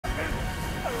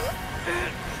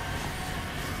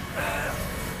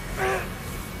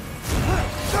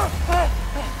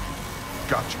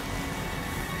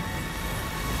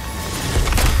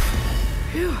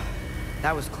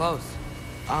That was close.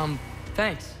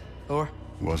 Thanks, Thor.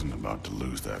 Wasn't about to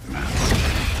lose that man.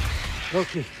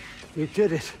 Loki, you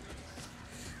did it.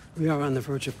 We are on the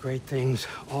verge of great things.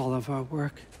 All of our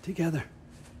work together.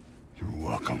 You're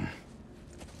welcome.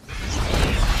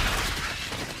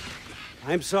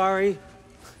 I'm sorry.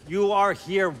 You are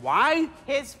here. Why?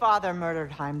 His father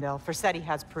murdered Heimdall. Forseti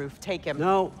has proof. Take him.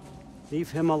 No.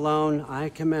 Leave him alone. I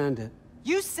command it.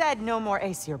 You said no more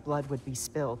Aesir blood would be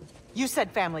spilled. You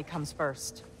said family comes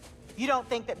first. You don't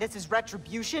think that this is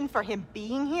retribution for him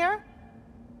being here?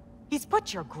 He's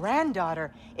put your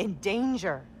granddaughter in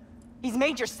danger. He's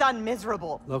made your son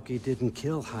miserable. Loki didn't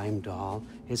kill Heimdall.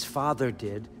 His father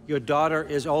did. Your daughter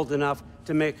is old enough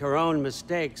to make her own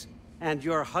mistakes. And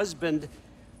your husband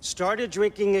started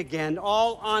drinking again,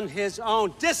 all on his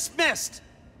own. Dismissed!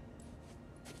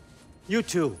 You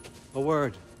two, a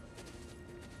word.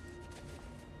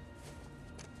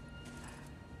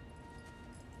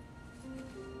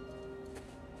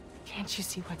 Can't you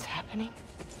see what's happening?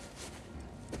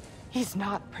 He's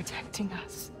not protecting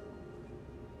us.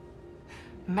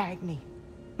 Magni,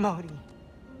 Modi,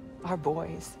 our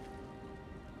boys.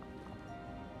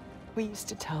 We used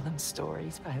to tell them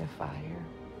stories by the fire.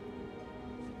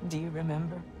 Do you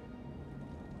remember?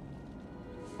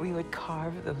 We would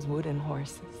carve those wooden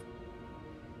horses.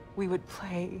 We would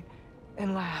play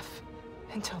and laugh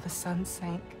until the sun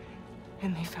sank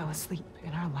and they fell asleep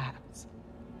in our laps.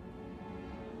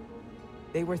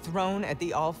 They were thrown at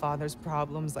the Allfather's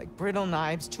problems like brittle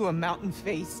knives to a mountain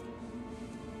face.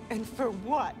 And for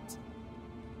what?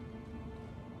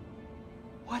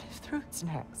 What if Thrud's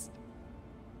next?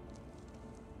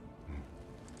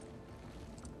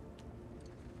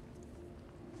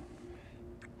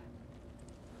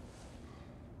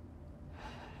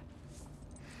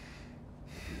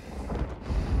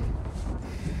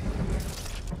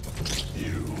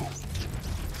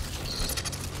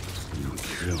 You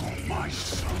kill my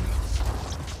sons.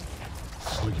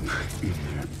 Sleep in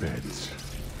their beds.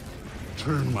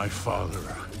 Turn my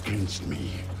father against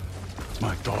me.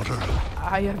 My daughter.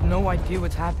 I have no idea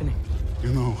what's happening. You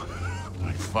know,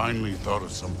 I finally thought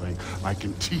of something I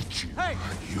can teach you. Hey!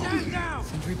 Young. Stand down!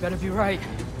 Sindri better be right.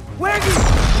 Where you?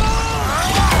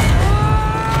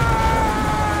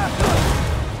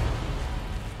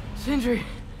 Sindri!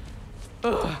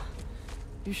 Ugh.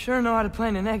 You sure know how to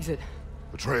plan an exit.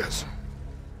 Atreus.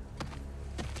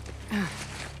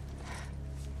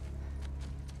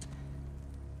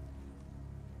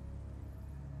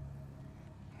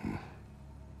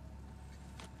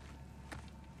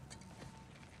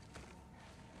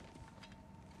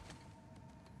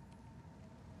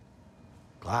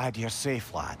 Glad you're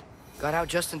safe, lad. Got out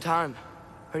just in time.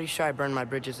 Pretty sure I burned my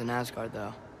bridges in Asgard,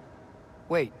 though.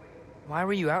 Wait, why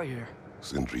were you out here?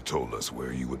 Sindri told us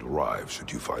where you would arrive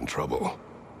should you find trouble.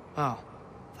 Oh,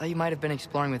 thought you might have been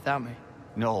exploring without me.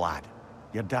 No, lad.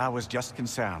 Your dad was just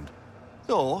concerned.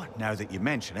 Though, now that you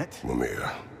mention it...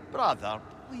 Mimir. Brother,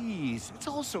 please. It's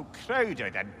all so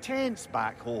crowded and tense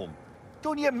back home.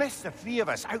 Don't you miss the three of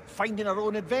us out finding our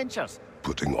own adventures?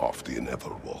 Putting off the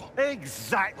inevitable.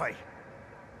 Exactly!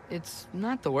 It's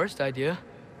not the worst idea.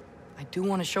 I do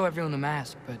want to show everyone the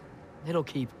mask, but it'll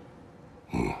keep.